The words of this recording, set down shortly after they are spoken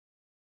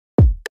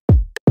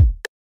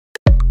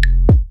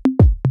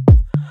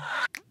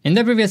In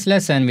the previous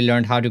lesson, we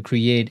learned how to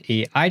create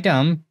a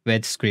item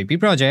with Scrapy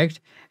project.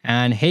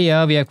 And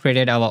here we have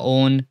created our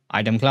own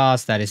item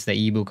class, that is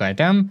the ebook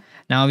item.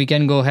 Now we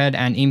can go ahead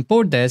and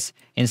import this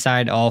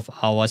inside of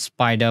our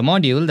spider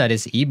module, that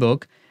is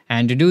ebook.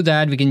 And to do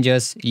that, we can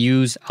just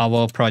use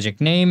our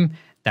project name,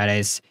 that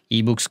is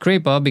ebook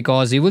scraper,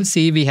 because you will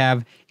see we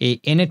have a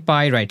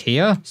init.py right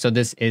here. So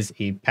this is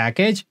a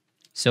package.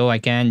 So I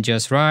can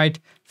just write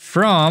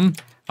from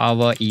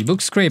our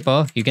ebook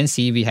scraper. You can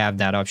see we have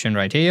that option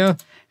right here.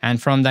 And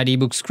from that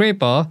ebook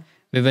scraper,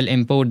 we will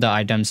import the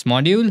items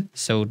module.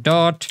 So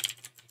dot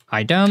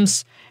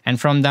items. And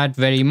from that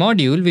very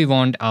module, we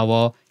want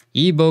our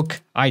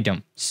ebook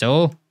item.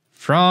 So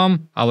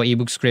from our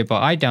ebook scraper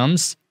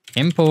items,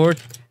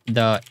 import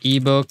the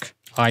ebook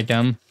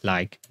item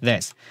like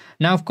this.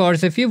 Now, of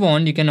course, if you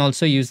want, you can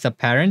also use the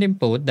parent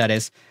import, that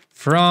is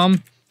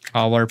from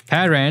our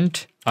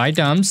parent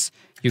items,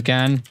 you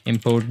can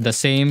import the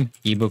same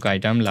ebook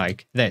item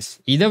like this.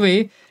 Either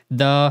way,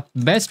 the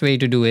best way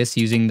to do is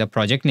using the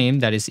project name,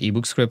 that is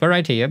ebook scraper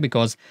right here,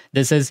 because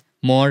this is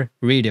more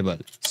readable.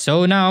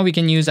 So now we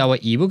can use our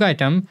ebook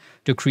item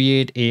to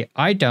create a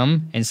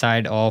item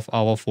inside of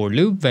our for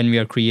loop when we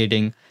are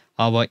creating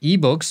our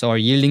ebooks or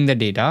yielding the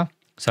data.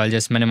 So I'll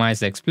just minimize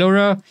the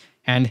Explorer,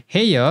 and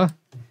here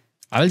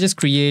I'll just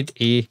create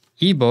a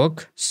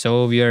ebook.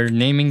 So we are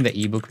naming the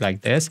ebook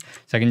like this.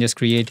 So I can just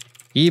create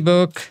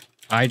ebook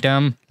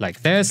item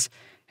like this,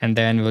 and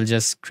then we'll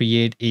just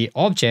create a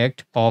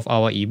object of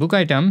our ebook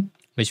item,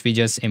 which we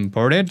just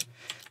imported,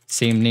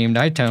 same named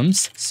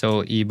items.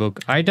 So ebook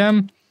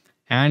item,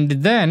 and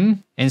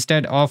then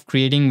instead of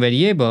creating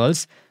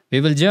variables,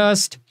 we will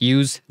just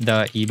use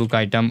the ebook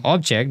item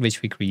object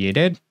which we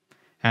created,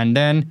 and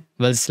then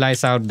we'll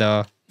slice out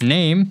the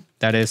name,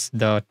 that is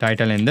the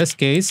title in this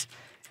case,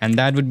 and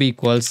that would be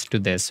equals to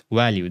this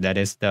value, that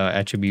is the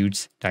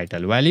attributes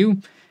title value.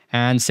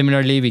 And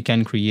similarly, we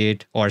can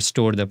create or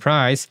store the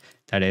price,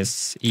 that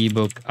is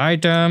ebook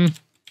item,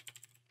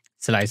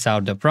 slice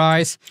out the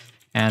price,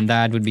 and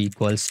that would be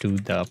equals to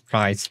the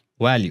price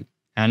value.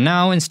 And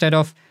now instead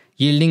of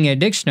yielding a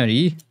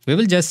dictionary, we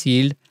will just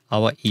yield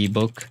our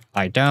ebook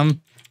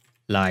item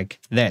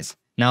like this.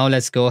 Now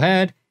let's go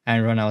ahead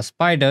and run our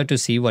spider to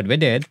see what we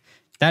did.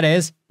 That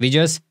is, we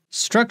just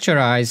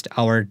structurized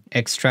our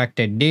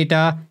extracted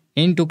data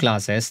into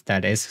classes,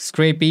 that is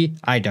Scrapy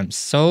items.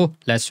 So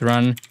let's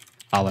run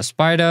our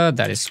spider,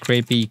 that is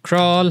Scrapy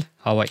crawl,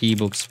 our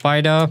ebook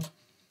spider,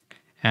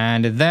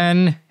 and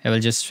then I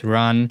will just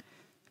run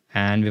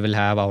and we will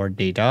have our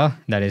data.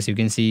 That is, you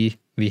can see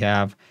we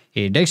have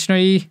a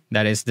dictionary,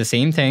 that is the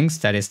same things,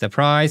 that is the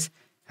price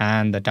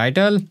and the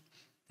title.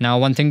 Now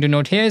one thing to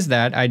note here is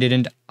that I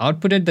didn't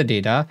outputted the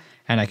data,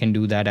 and I can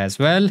do that as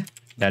well.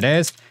 That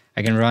is,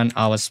 I can run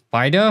our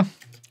spider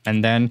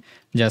and then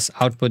just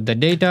output the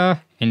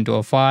data into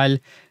a file,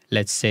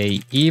 let's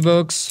say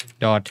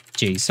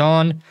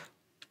ebooks.json.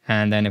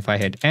 And then if I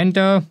hit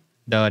enter,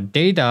 the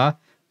data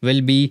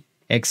will be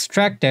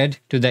extracted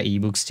to the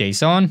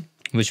ebooks.json,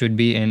 which would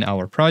be in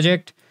our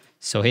project.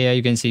 So here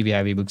you can see we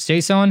have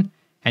ebooks.json,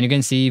 and you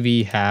can see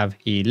we have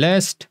a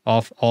list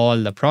of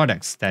all the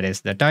products, that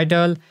is the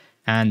title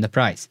and the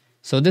price.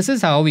 So this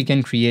is how we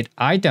can create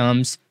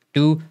items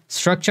to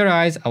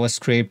structurize our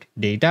scraped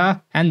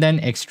data and then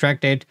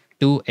extract it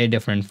to a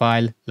different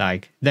file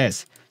like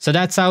this. So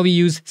that's how we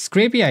use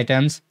Scrapy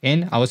items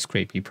in our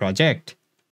Scrapy project.